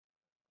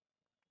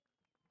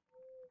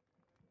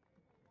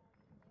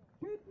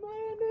Good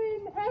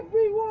morning,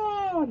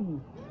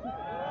 everyone!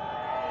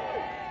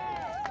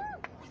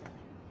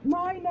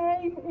 My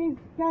name is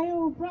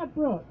Gail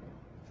Bradbrook.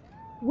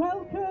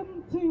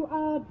 Welcome to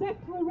our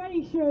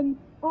declaration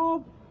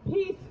of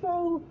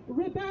peaceful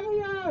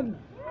rebellion!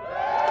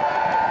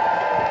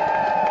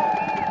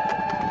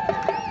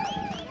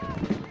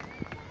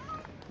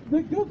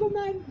 The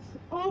governments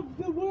of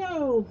the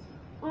world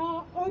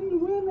are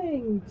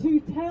unwilling to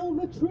tell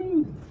the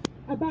truth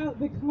about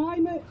the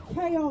climate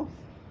chaos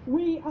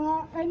we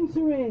are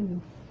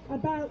entering,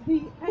 about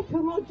the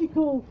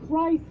ecological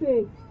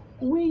crisis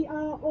we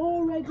are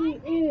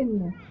already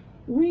in.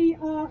 We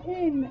are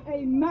in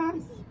a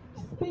mass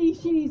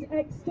species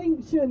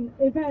extinction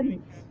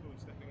event.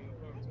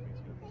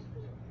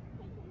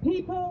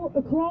 People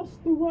across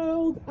the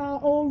world are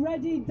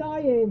already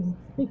dying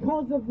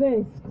because of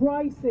this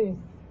crisis.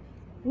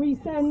 We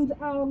send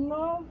our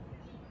love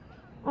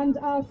and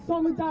our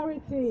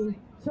solidarity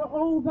to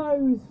all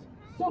those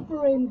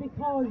suffering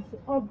because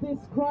of this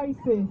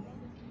crisis.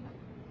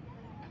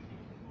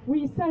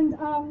 We send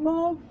our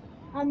love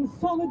and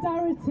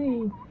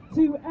solidarity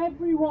to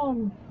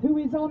everyone who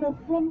is on a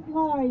front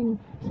line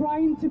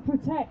trying to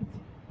protect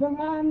the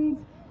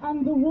land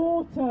and the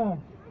water.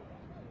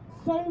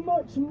 So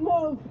much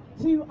love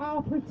to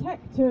our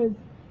protectors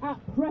at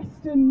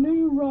Preston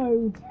New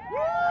Road.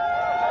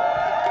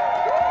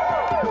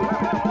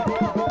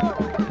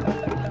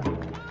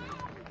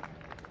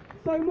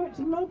 So much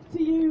love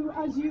to you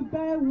as you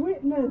bear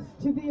witness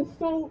to the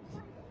assault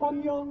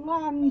on your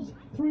land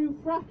through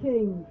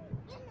fracking.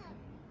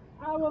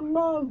 Our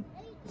love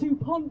to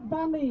Pont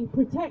Valley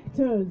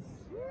protectors.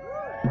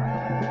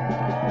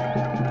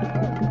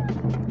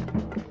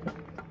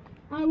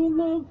 Our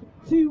love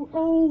to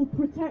all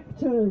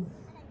protectors.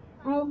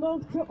 Our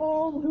love to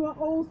all who are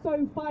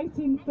also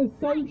fighting for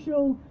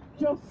social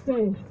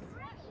justice.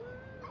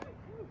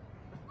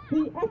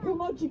 The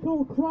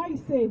ecological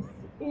crisis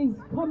is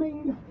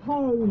coming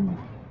home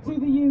to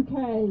the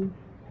UK.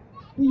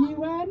 The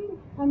UN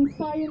and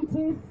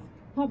scientists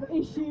have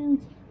issued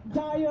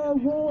dire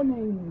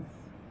warnings.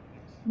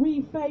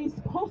 We face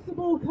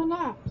possible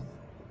collapse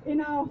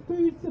in our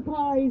food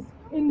supplies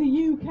in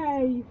the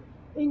UK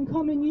in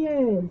coming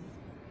years.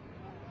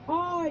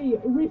 I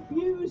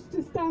refuse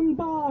to stand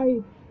by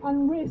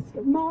and risk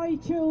my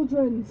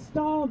children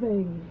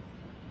starving.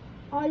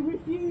 I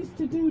refuse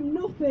to do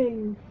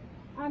nothing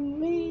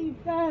and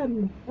leave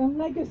them a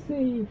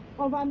legacy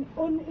of an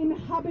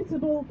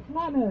uninhabitable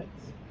planet.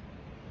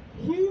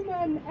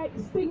 Human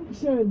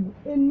extinction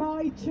in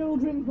my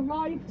children's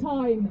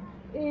lifetime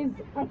is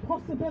a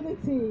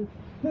possibility.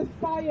 The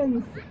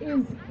science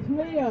is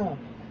clear.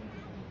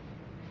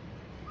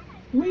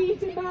 We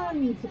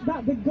demand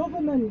that the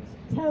government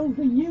tells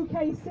the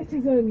UK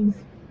citizens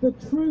the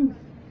truth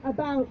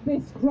about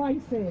this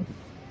crisis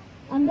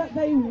and that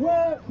they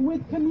work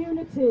with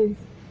communities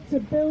to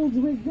build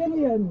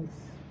resilience.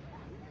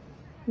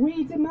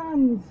 We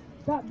demand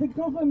that the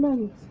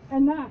government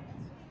enact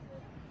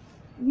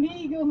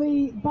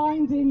legally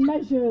binding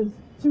measures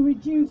to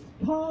reduce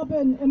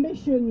carbon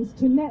emissions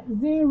to net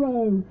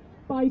zero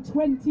by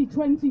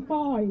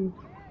 2025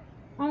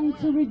 and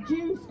to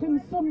reduce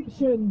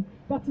consumption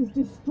that is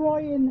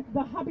destroying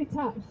the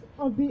habitats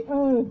of the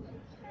earth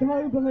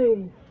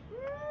globally.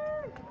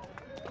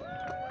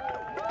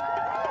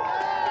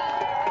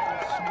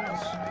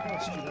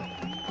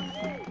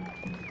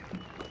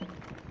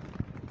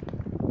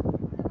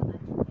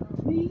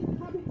 These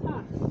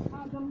habitats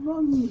are the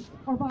lungs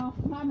of our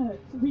planet.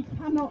 We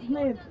cannot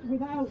live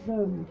without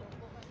them.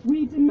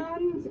 We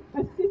demand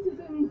a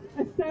citizens'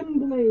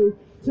 assembly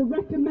to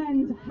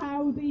recommend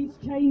how these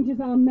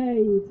changes are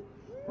made.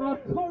 Our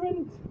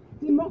current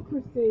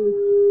democracy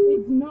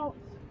is not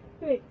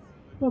fit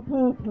for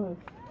purpose.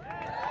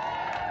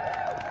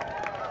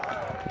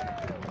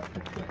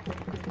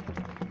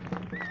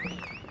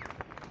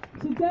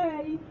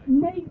 Today,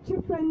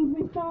 Nature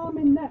Friendly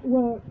Farming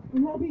Network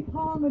lobby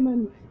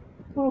Parliament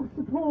for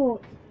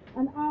support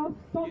and our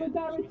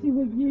solidarity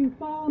with you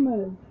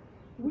farmers.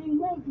 We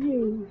love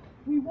you.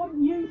 We want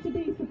you to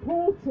be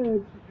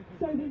supported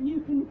so that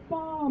you can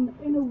farm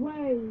in a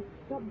way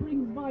that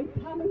brings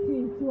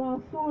vitality to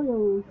our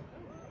soils,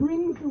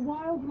 brings the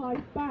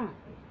wildlife back,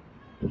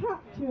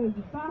 captures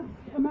vast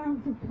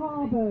amounts of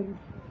carbon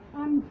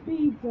and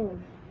feeds us.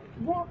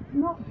 What's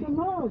not to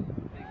love?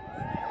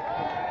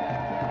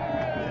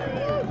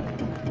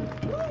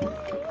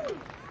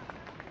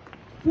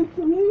 The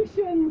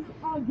solutions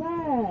are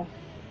there,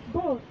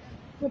 but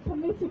the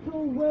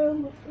political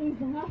will is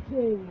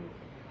lacking.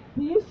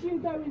 The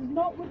issue, though, is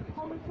not with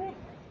politics,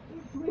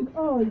 it's with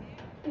us.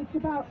 It's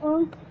about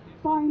us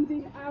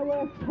finding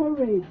our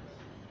courage.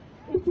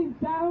 It is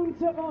down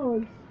to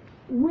us,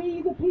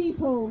 we the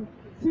people,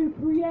 to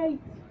create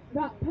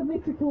that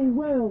political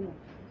will.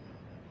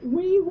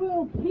 We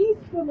will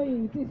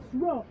peacefully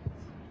disrupt.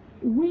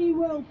 We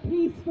will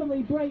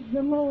peacefully break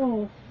the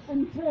law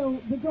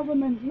until the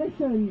government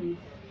listens.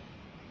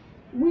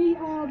 We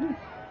are...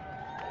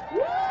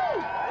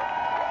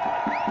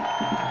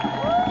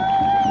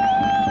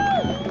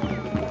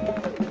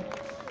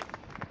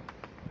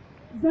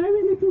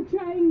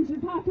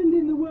 happened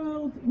in the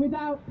world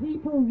without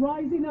people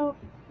rising up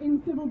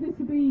in civil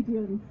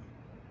disobedience.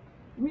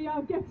 We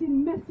are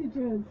getting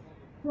messages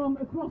from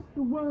across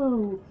the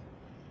world.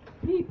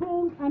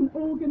 People and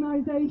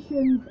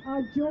organisations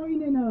are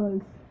joining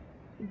us.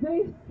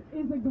 This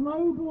is a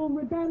global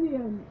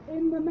rebellion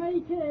in the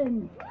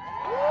making.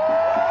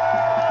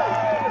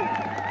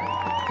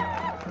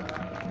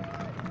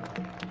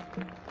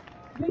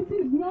 This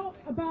is not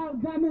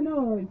about them and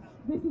us.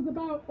 This is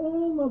about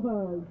all of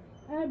us.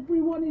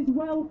 Everyone is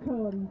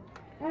welcome.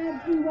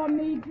 Everyone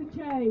needs a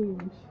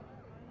change.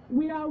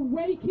 We are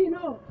waking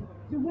up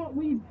to what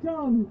we've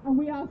done and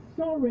we are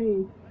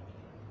sorry.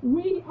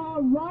 We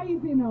are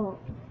rising up.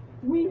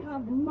 We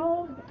have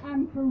love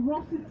and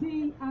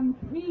ferocity and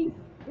peace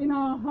in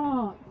our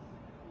hearts.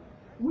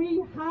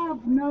 We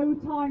have no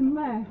time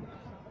left.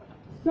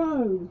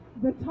 So,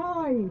 the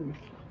time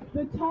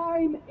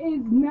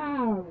is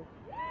now.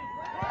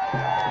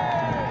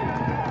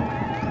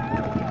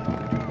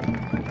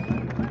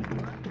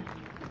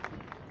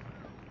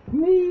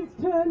 Please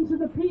turn to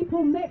the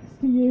people next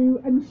to you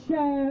and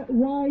share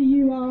why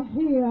you are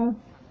here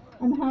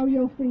and how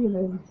you're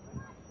feeling.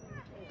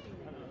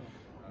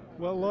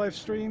 Well, live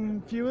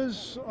stream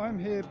viewers, I'm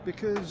here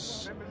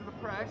because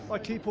I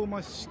keep all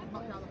my...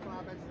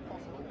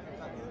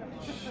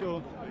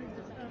 Sure.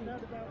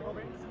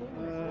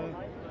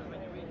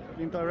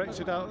 Being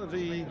directed out of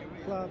the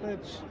flower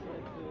beds.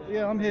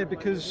 Yeah, I'm here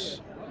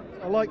because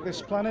I like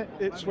this planet.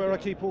 It's where I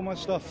keep all my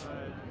stuff.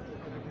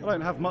 I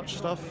don't have much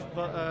stuff,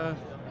 but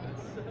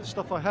the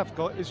stuff I have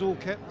got is all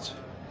kept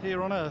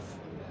here on Earth.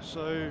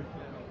 So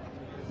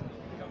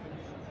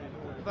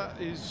that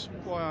is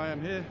why I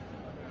am here.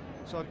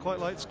 So I'd quite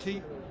like to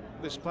keep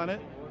this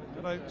planet.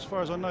 You know, as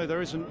far as I know,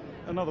 there isn't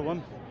another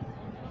one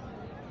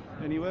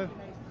anywhere.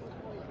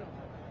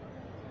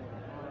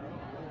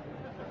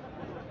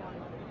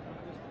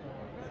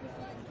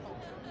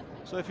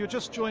 So if you're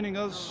just joining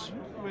us,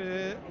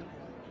 we're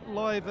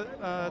live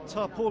at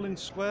Tarpaulin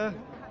Square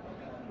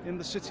in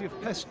the city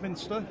of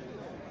Westminster,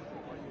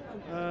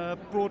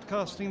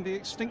 broadcasting the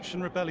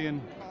Extinction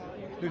Rebellion,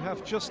 who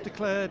have just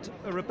declared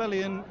a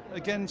rebellion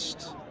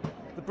against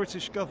the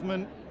British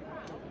government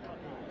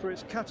for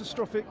its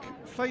catastrophic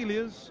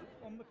failures